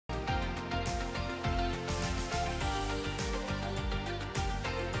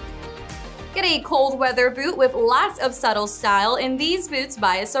at a cold weather boot with lots of subtle style in these boots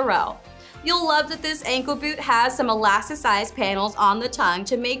by SOREL. You'll love that this ankle boot has some elasticized panels on the tongue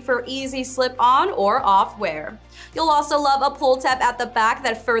to make for easy slip-on or off wear. You'll also love a pull tab at the back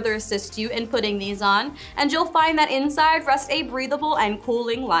that further assists you in putting these on, and you'll find that inside rests a breathable and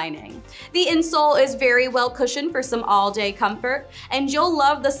cooling lining. The insole is very well cushioned for some all-day comfort, and you'll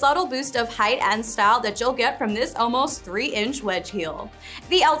love the subtle boost of height and style that you'll get from this almost 3-inch wedge heel.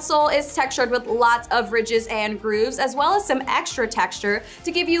 The outsole is textured with lots of ridges and grooves, as well as some extra texture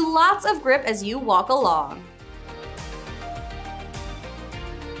to give you lots of grip as you walk along.